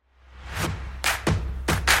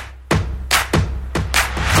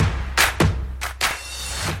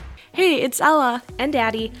Hey, it's Ella. And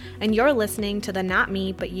Daddy, and you're listening to the Not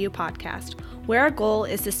Me, But You podcast, where our goal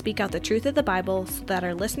is to speak out the truth of the Bible so that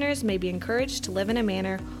our listeners may be encouraged to live in a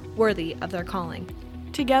manner worthy of their calling.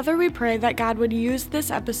 Together we pray that God would use this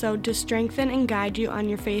episode to strengthen and guide you on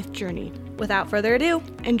your faith journey. Without further ado,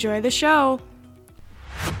 enjoy the show.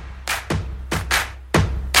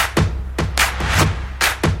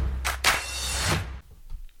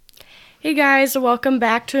 Hey guys, welcome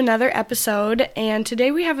back to another episode, and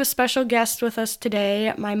today we have a special guest with us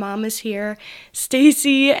today. My mom is here,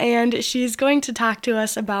 Stacy, and she's going to talk to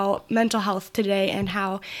us about mental health today and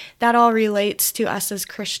how that all relates to us as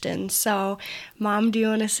Christians. So, Mom, do you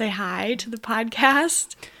want to say hi to the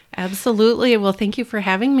podcast? Absolutely. Well, thank you for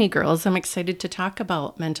having me, girls. I'm excited to talk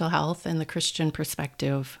about mental health and the Christian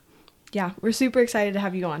perspective. Yeah, we're super excited to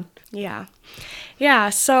have you on. Yeah,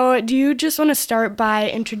 so do you just want to start by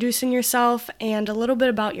introducing yourself and a little bit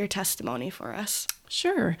about your testimony for us?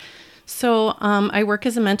 Sure. So I work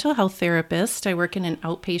as a mental health therapist. I work in an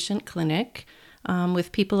outpatient clinic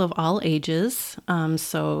with people of all ages,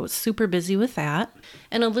 so super busy with that.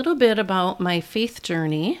 And a little bit about my faith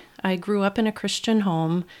journey. I grew up in a Christian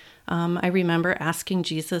home. I remember asking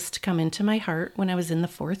Jesus to come into my heart when I was in the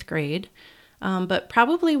 4th grade. But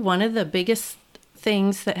probably one of the biggest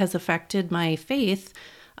things that has affected my faith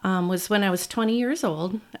was when I was 20 years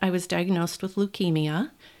old. I was diagnosed with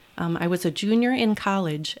leukemia. I was a junior in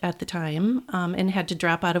college at the time and had to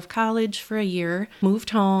drop out of college for a year,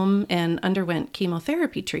 moved home, and underwent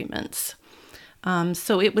chemotherapy treatments.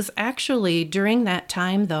 So it was actually during that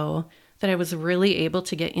time, though, that I was really able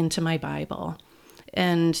to get into my Bible.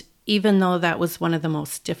 And even though that was one of the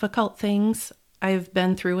most difficult things I've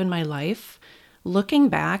been through in my life, looking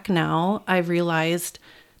back now, I've realized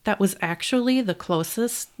that was actually the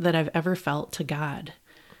closest that I've ever felt to God.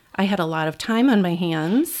 I had a lot of time on my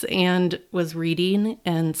hands and was reading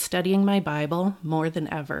and studying my Bible more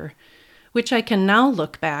than ever, which I can now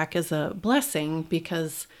look back as a blessing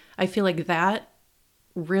because I feel like that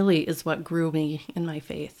really is what grew me in my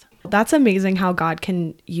faith. That's amazing how God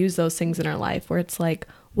can use those things in our life where it's like,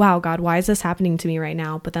 wow, God, why is this happening to me right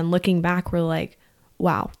now? But then looking back, we're like,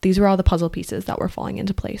 wow, these were all the puzzle pieces that were falling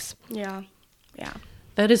into place. Yeah.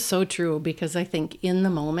 That is so true because I think in the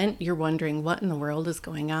moment you're wondering what in the world is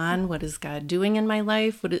going on? What is God doing in my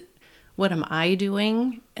life? What am I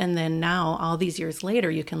doing? And then now, all these years later,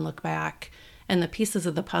 you can look back and the pieces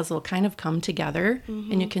of the puzzle kind of come together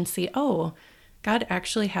and you can see, oh, God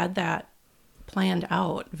actually had that planned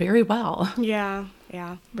out very well. Yeah.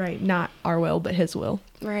 Right. Not our will, but his will.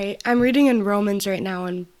 Right. I'm reading in Romans right now,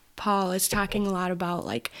 and Paul is talking a lot about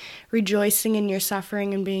like rejoicing in your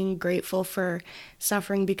suffering and being grateful for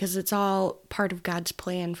suffering because it's all part of God's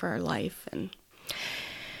plan for our life. And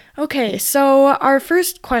okay, so our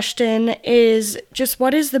first question is just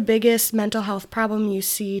what is the biggest mental health problem you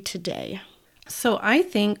see today? So I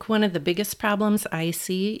think one of the biggest problems I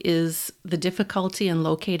see is the difficulty in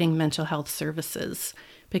locating mental health services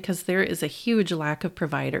because there is a huge lack of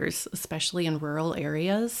providers, especially in rural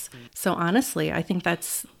areas. So honestly, I think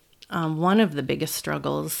that's one of the biggest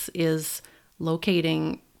struggles is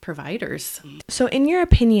locating providers. So in your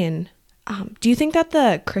opinion, do you think that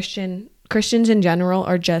the Christians in general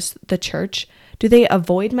or just the church, do they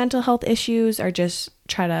avoid mental health issues or just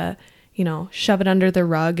try to, shove it under the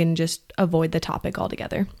rug and just avoid the topic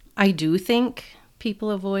altogether? I do think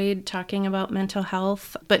people avoid talking about mental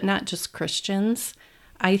health, but not just Christians.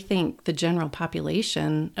 I think the general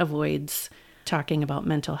population avoids talking about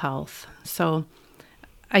mental health. So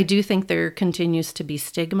I do think there continues to be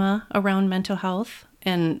stigma around mental health,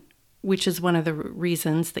 and which is one of the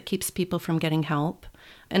reasons that keeps people from getting help.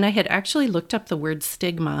 And I had actually looked up the word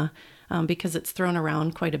stigma because it's thrown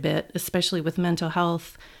around quite a bit, especially with mental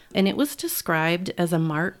health. And it was described as a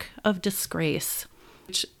mark of disgrace,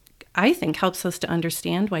 which I think helps us to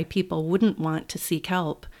understand why people wouldn't want to seek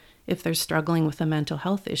help if they're struggling with a mental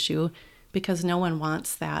health issue, because no one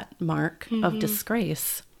wants that mark of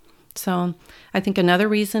disgrace. So I think another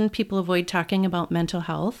reason people avoid talking about mental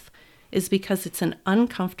health is because it's an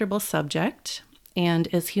uncomfortable subject.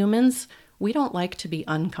 And as humans, we don't like to be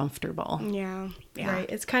uncomfortable. Yeah. Right.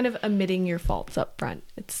 It's kind of admitting your faults up front.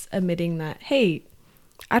 It's admitting that, hey,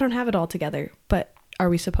 I don't have it all together, but are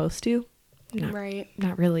we supposed to? Right.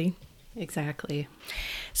 Not really. Exactly.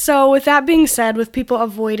 So with that being said, with people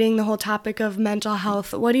avoiding the whole topic of mental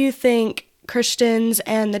health, what do you think Christians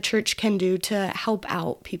and the church can do to help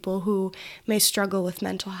out people who may struggle with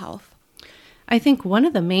mental health? I think one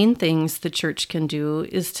of the main things the church can do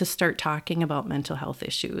is to start talking about mental health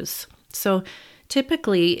issues. So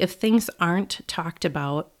typically, if things aren't talked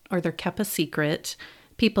about or they're kept a secret,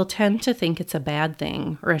 people tend to think it's a bad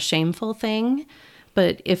thing or a shameful thing.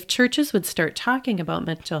 But if churches would start talking about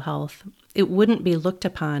mental health, it wouldn't be looked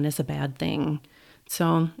upon as a bad thing.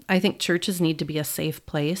 So I think churches need to be a safe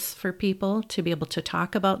place for people to be able to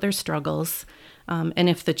talk about their struggles. And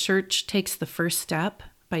if the church takes the first step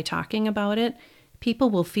by talking about it,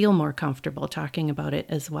 people will feel more comfortable talking about it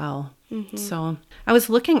as well. So I was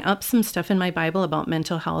looking up some stuff in my Bible about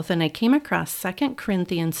mental health, and I came across 2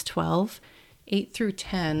 Corinthians 12, 8 through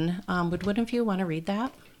 10. Would one of you want to read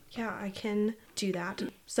that? Yeah, I can do that.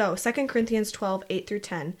 So 2 Corinthians 12, 8 through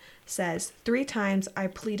 10 says, 3 times I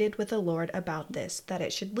pleaded with the Lord about this, that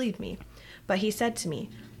it should leave me. But he said to me,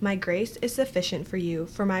 my grace is sufficient for you,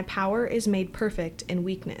 for my power is made perfect in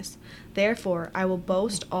weakness. Therefore, I will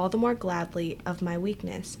boast all the more gladly of my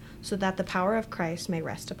weakness, so that the power of Christ may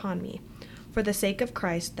rest upon me. For the sake of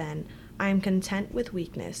Christ, then, I am content with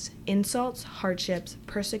weakness, insults, hardships,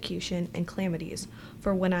 persecution, and calamities.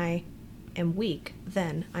 For when I am weak,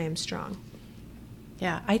 then I am strong.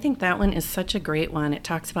 Yeah, I think that one is such a great one. It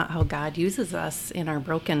talks about how God uses us in our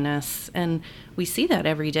brokenness, and we see that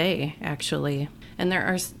every day, actually. And there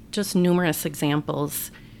are just numerous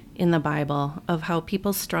examples in the Bible of how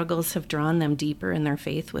people's struggles have drawn them deeper in their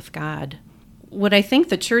faith with God. What I think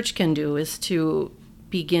the church can do is to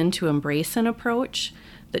begin to embrace an approach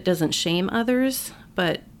that doesn't shame others,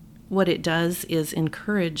 but what it does is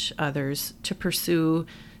encourage others to pursue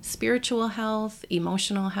spiritual health,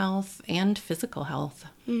 emotional health, and physical health.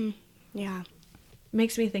 Yeah.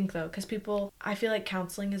 Makes me think, though, because I feel like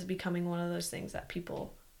counseling is becoming one of those things that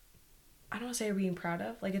people, I don't want to say are being proud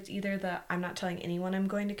of. Like, it's either the, I'm not telling anyone I'm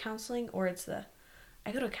going to counseling, or it's the,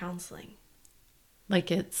 I go to counseling. Like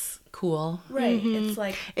it's cool. Right. It's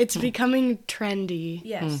like, It's becoming trendy.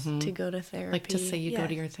 yes. To go to therapy. Like to say you go Yeah.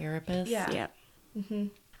 to your therapist. Yeah. Yeah.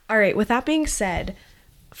 All right. With that being said,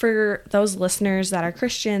 for those listeners that are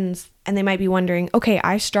Christians and they might be wondering, okay,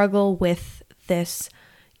 I struggle with this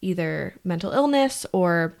either mental illness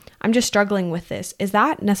or I'm just struggling with this. Is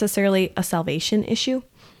that necessarily a salvation issue?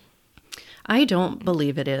 I don't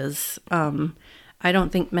believe it is. I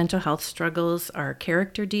don't think mental health struggles are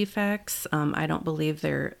character defects. I don't believe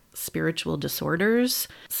they're spiritual disorders.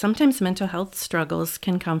 Sometimes mental health struggles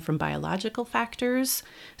can come from biological factors.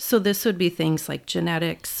 So this would be things like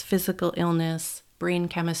genetics, physical illness, brain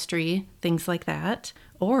chemistry, things like that.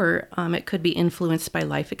 Or it could be influenced by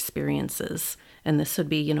life experiences. And this would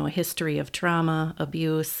be, a history of trauma,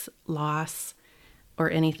 abuse, loss,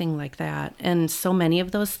 or anything like that. And so many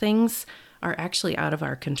of those things are actually out of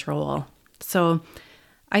our control. So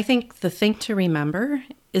I think the thing to remember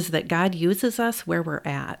is that God uses us where we're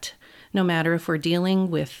at. No matter if we're dealing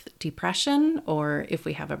with depression or if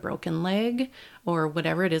we have a broken leg or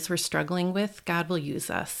whatever it is we're struggling with, God will use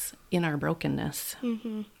us in our brokenness.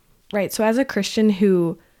 Right. So as a Christian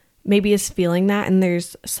who maybe is feeling that and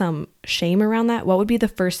there's some shame around that, what would be the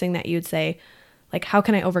first thing that you'd say? Like, how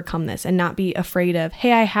can I overcome this and not be afraid of,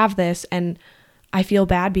 hey, I have this and I feel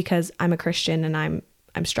bad because I'm a Christian and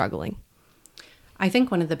I'm struggling? I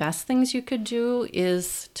think one of the best things you could do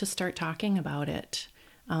is to start talking about it,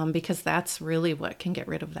 because that's really what can get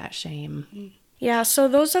rid of that shame. Yeah, so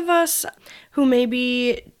those of us who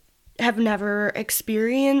maybe have never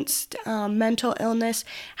experienced mental illness,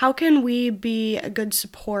 how can we be a good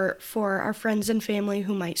support for our friends and family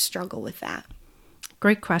who might struggle with that?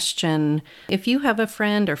 Great question. If you have a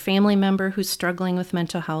friend or family member who's struggling with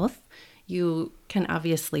mental health, you can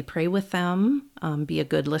obviously pray with them, be a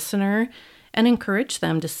good listener, and encourage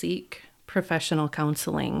them to seek professional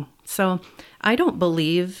counseling. So I don't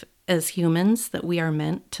believe as humans that we are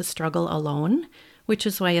meant to struggle alone, which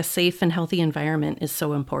is why a safe and healthy environment is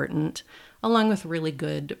so important, along with really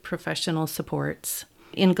good professional supports.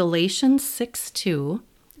 In Galatians 6:2,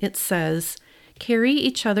 it says, "Carry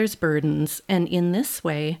each other's burdens, and in this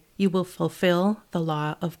way you will fulfill the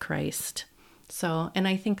law of Christ." So, and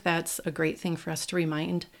I think that's a great thing for us to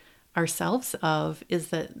remind ourselves of,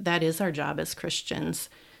 is that is our job as Christians,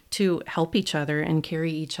 to help each other and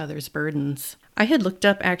carry each other's burdens. I had looked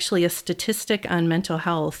up actually a statistic on mental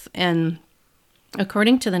health, and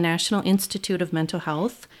according to the National Institute of Mental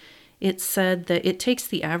Health, it said that it takes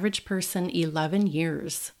the average person 11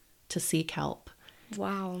 years to seek help.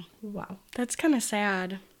 Wow. Wow. That's kind of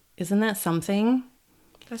sad. Isn't that something?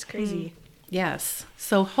 That's crazy. Yes.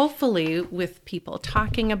 So hopefully with people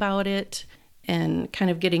talking about it and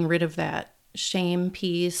kind of getting rid of that shame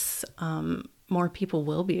piece, more people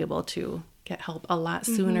will be able to get help a lot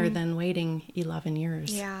sooner than waiting 11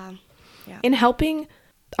 years. Yeah. In helping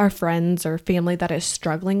our friends or family that is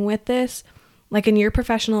struggling with this, like in your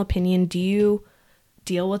professional opinion, do you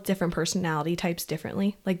deal with different personality types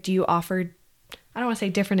differently? Like, do you offer I don't want to say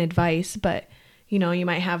different advice, but you know, you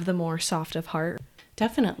might have the more soft of heart.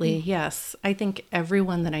 Definitely, yes. I think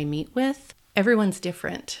everyone that I meet with, everyone's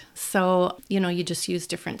different. So, you know, you just use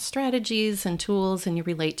different strategies and tools and you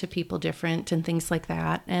relate to people different and things like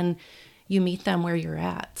that. And you meet them where you're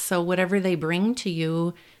at. So whatever they bring to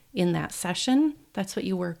you in that session, that's what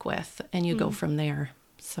you work with and you go from there.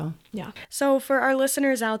 So, Yeah. So for our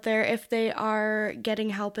listeners out there, if they are getting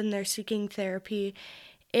help and they're seeking therapy,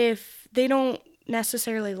 if they don't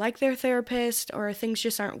necessarily like their therapist or things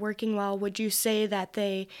just aren't working well, would you say that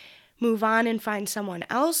they move on and find someone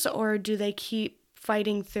else, or do they keep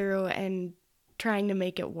fighting through and trying to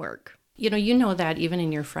make it work? you know that even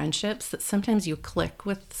in your friendships, that sometimes you click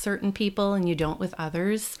with certain people and you don't with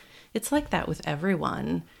others. It's like that with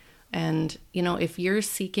everyone. And, you know, if you're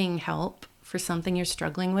seeking help for something you're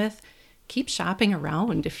struggling with, keep shopping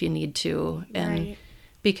around if you need to. And Right.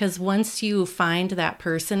 because once you find that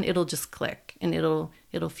person, it'll just click and it'll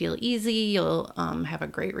feel easy. You'll have a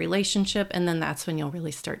great relationship. And then that's when you'll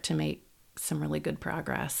really start to make some really good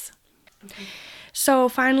progress. So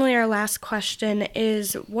finally, our last question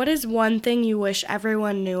is, what is one thing you wish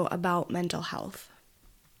everyone knew about mental health?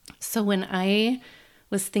 So when I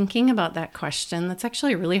was thinking about that question, that's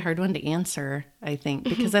actually a really hard one to answer, I think,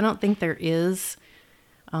 because I don't think there is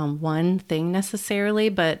one thing necessarily.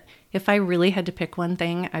 But if I really had to pick one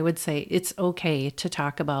thing, I would say it's okay to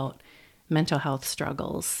talk about mental health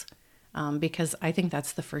struggles, because I think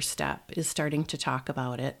that's the first step, is starting to talk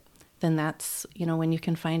about it. Then that's, you know, when you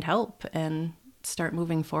can find help and start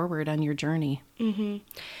moving forward on your journey.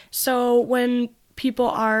 So when people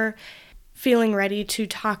are feeling ready to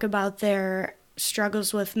talk about their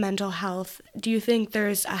struggles with mental health, do you think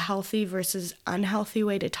there's a healthy versus unhealthy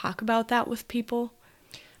way to talk about that with people?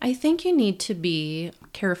 I think you need to be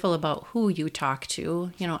careful about who you talk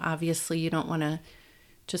to. You know, obviously you don't want to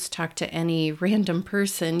just talk to any random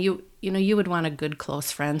person. You know, you would want a good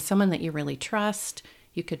close friend, someone that you really trust.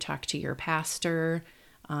 You could talk to your pastor.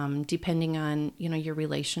 Depending on, you know, your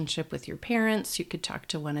relationship with your parents, you could talk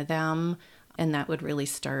to one of them, and that would really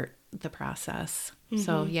start the process.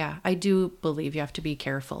 So yeah, I do believe you have to be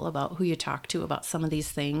careful about who you talk to about some of these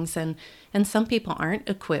things. And some people aren't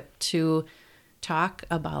equipped to talk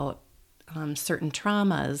about certain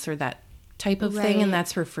traumas or that type of thing. Right. And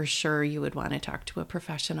that's where for sure you would want to talk to a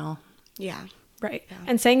professional. Yeah. Right.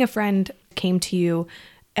 And saying a friend came to you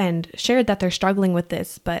and shared that they're struggling with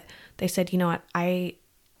this, but they said, you know what, I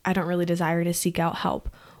don't really desire to seek out help.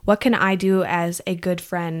 What can I do as a good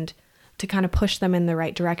friend to kind of push them in the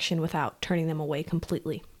right direction without turning them away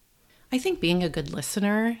completely? I think being a good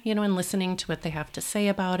listener, you know, and listening to what they have to say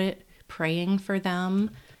about it, praying for them,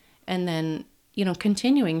 and then, you know,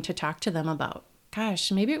 continuing to talk to them about,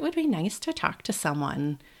 gosh, maybe it would be nice to talk to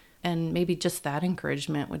someone. And maybe just that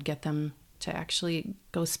encouragement would get them to actually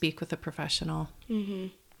go speak with a professional.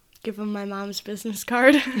 Give them my mom's business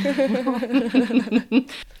card.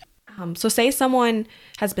 So say someone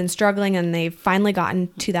has been struggling and they've finally gotten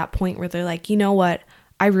to that point where they're like, you know what,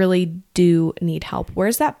 I really do need help.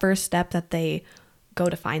 Where's that first step that they go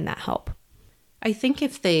to find that help? I think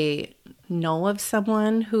if they know of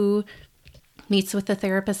someone who meets with a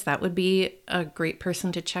therapist, that would be a great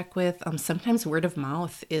person to check with. Sometimes word of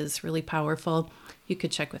mouth is really powerful. You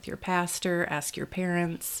could check with your pastor, ask your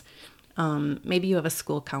parents. Maybe you have a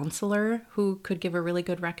school counselor who could give a really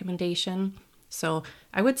good recommendation. So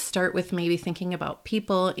I would start with maybe thinking about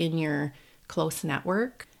people in your close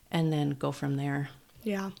network and then go from there.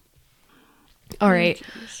 Yeah. All right.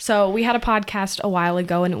 So we had a podcast a while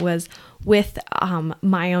ago and it was with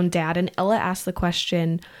my own dad, and Ella asked the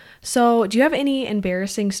question, so do you have any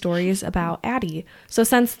embarrassing stories about Addie? So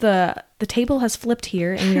since the table has flipped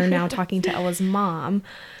here and we are now talking to Ella's mom,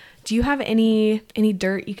 do you have any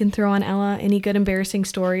dirt you can throw on Ella? Any good embarrassing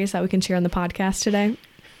stories that we can share on the podcast today?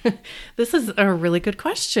 This is a really good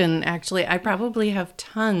question, actually. I probably have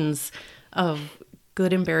tons of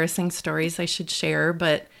good, embarrassing stories I should share,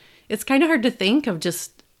 but it's kind of hard to think of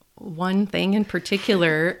just one thing in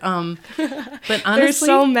particular. But honestly, There's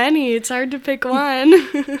so many. It's hard to pick one.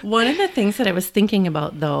 one of the things that I was thinking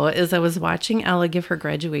about, though, is I was watching Ella give her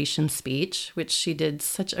graduation speech, which she did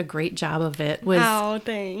such a great job of it, was Oh,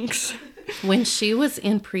 thanks. when she was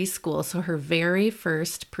in preschool. So her very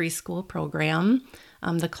first preschool program,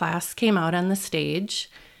 the class came out on the stage,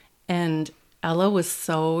 and Ella was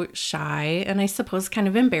so shy and I suppose kind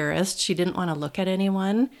of embarrassed. She didn't want to look at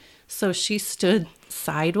anyone. So she stood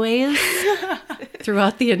sideways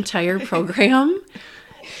throughout the entire program.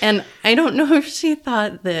 And I don't know if she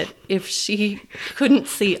thought that if she couldn't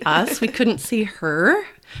see us, we couldn't see her.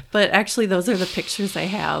 But actually, those are the pictures I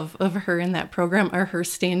have of her in that program, are her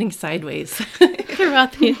standing sideways.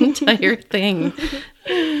 throughout the entire thing.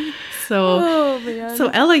 So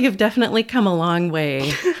Ella, you've definitely come a long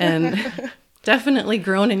way and definitely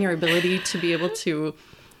grown in your ability to be able to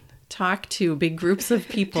talk to big groups of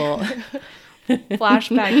people.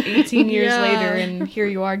 Flashback 18 years later, and here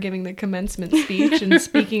you are giving the commencement speech and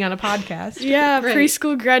speaking on a podcast. Yeah, Right.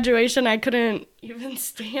 preschool graduation, I couldn't even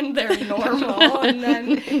stand there normal. And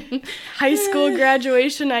then high school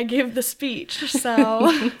graduation, I gave the speech. So,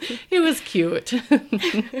 It was cute.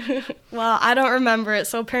 well, I don't remember it,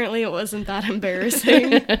 so apparently it wasn't that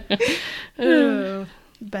embarrassing. Oh,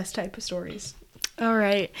 best type of stories. All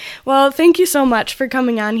right. Well, thank you so much for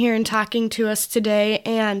coming on here and talking to us today,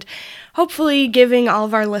 and hopefully giving all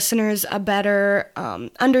of our listeners a better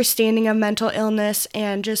understanding of mental illness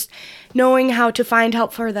and just knowing how to find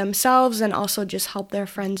help for themselves and also just help their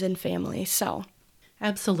friends and family. So,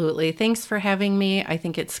 Absolutely. Thanks for having me. I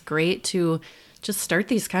think it's great to just start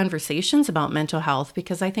these conversations about mental health,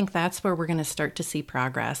 because I think that's where we're going to start to see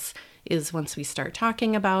progress, is once we start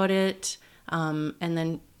talking about it, and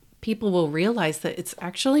then people will realize that it's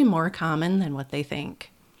actually more common than what they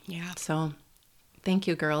think. yeah. So thank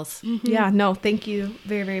you, girls. Yeah, no, thank you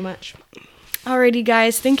very, very much. Alrighty,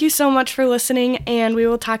 guys. Thank you so much for listening, and we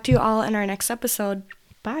will talk to you all in our next episode.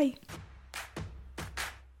 Bye.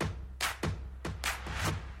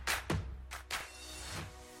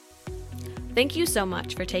 Thank you so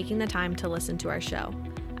much for taking the time to listen to our show.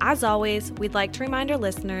 As always, we'd like to remind our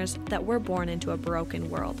listeners that we're born into a broken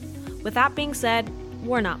world. With that being said,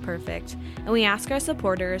 we're not perfect, and we ask our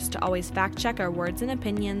supporters to always fact-check our words and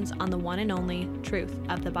opinions on the one and only truth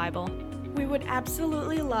of the Bible. We would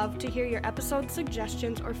absolutely love to hear your episode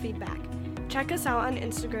suggestions or feedback. Check us out on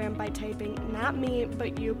Instagram by typing Not Me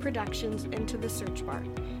But You Productions into the search bar.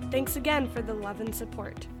 Thanks again for the love and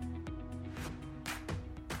support.